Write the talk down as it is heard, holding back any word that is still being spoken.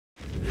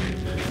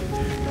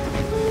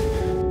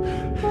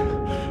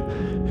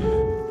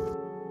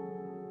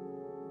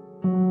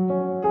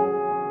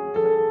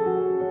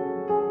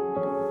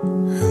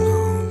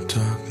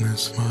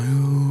my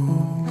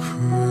old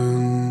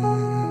friend,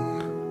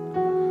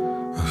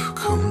 I've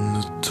come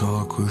to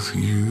talk with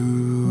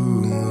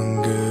you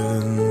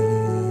again,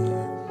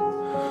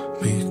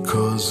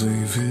 because a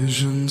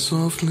vision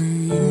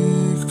softly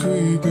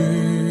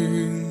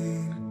creeping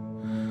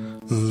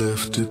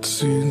left its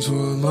seeds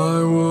while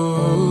I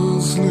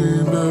was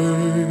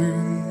sleeping,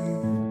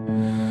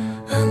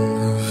 and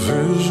the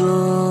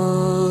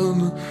vision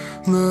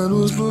that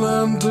was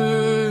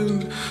planted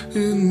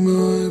in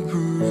my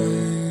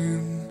brain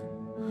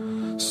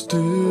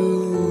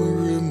still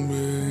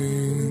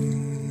remains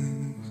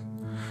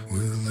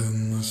within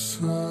the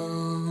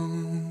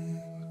sound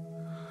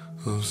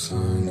of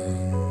silence.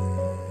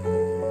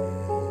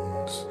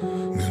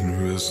 In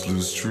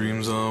restless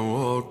dreams I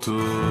walked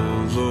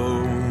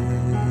alone,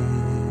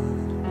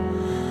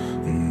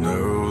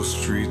 narrow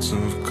streets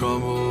of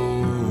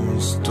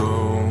cobblestone,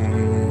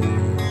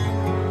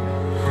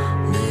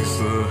 neath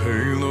the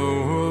halo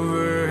of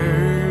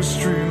a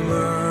street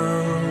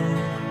lamp,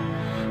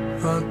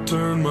 I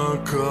turned my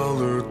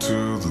collar to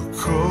the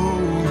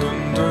cold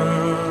and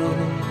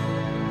damp,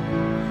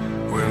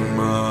 when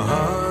my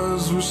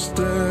eyes were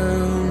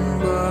stabbed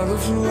by the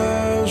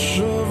flash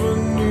of a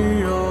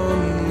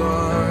neon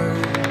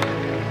light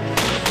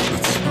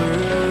that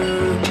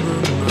split the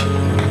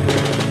night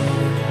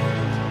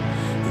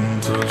and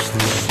touched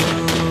the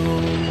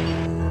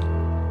sound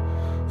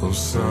of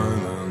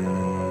silence.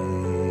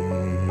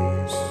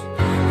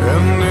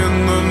 And in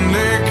the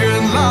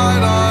naked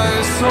light I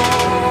saw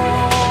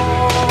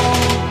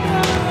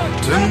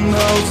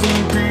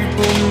 10,000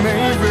 people,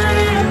 maybe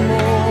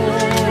more,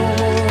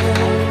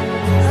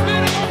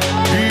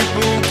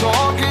 people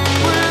talking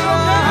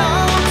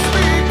without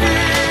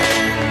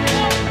speaking,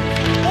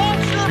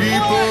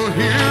 people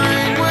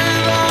hearing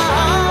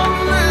without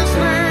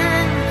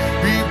listening,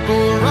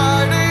 people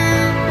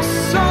writing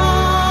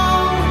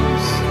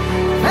songs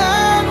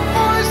and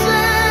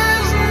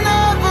voices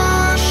never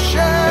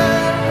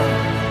shared,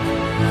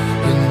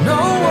 and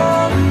no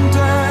one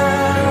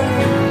dared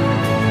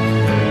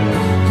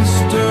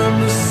disturb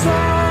the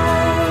sound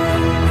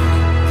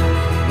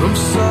of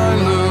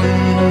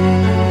silence.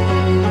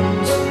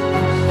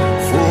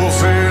 Fool,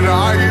 said I,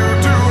 you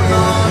do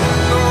not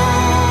know.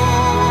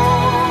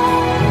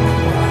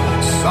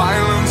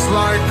 Silence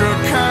like a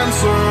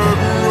cancer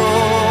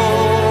grows.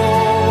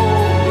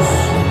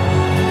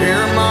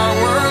 Hear my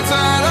words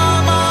that I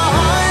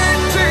might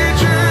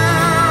teach you.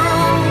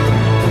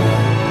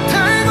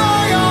 Take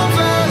my arms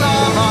that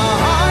I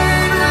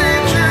might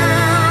reach you.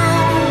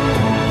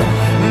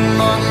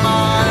 But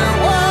my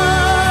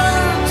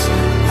words,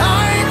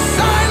 like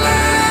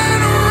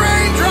silent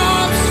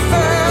raindrops,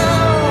 fell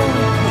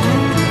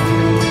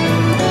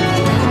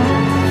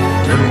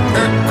and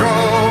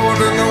echoed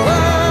in the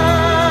wells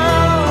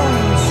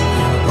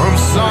of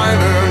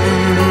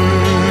silence,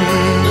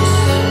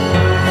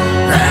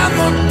 and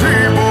the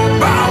people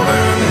bowed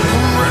and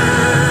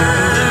prayed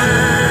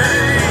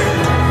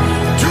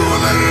to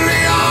the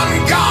neon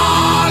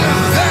god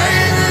they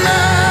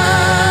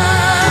made,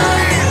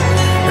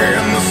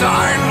 and the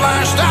sign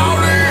flashed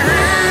out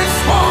its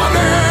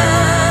warning,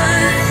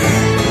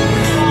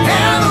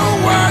 and the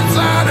words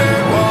that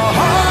it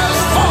was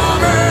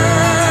forming,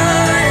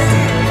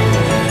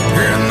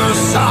 and the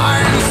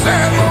sign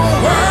said the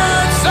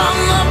words of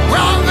the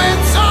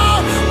prophets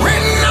are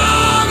written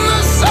on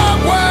the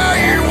subway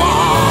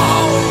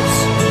walls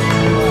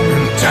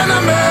and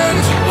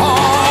tenement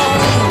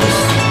halls,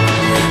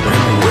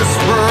 and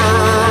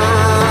whispered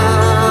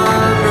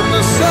in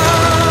the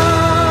sound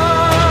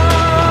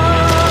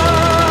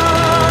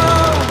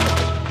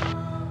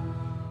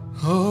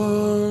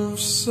of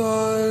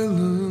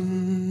silence.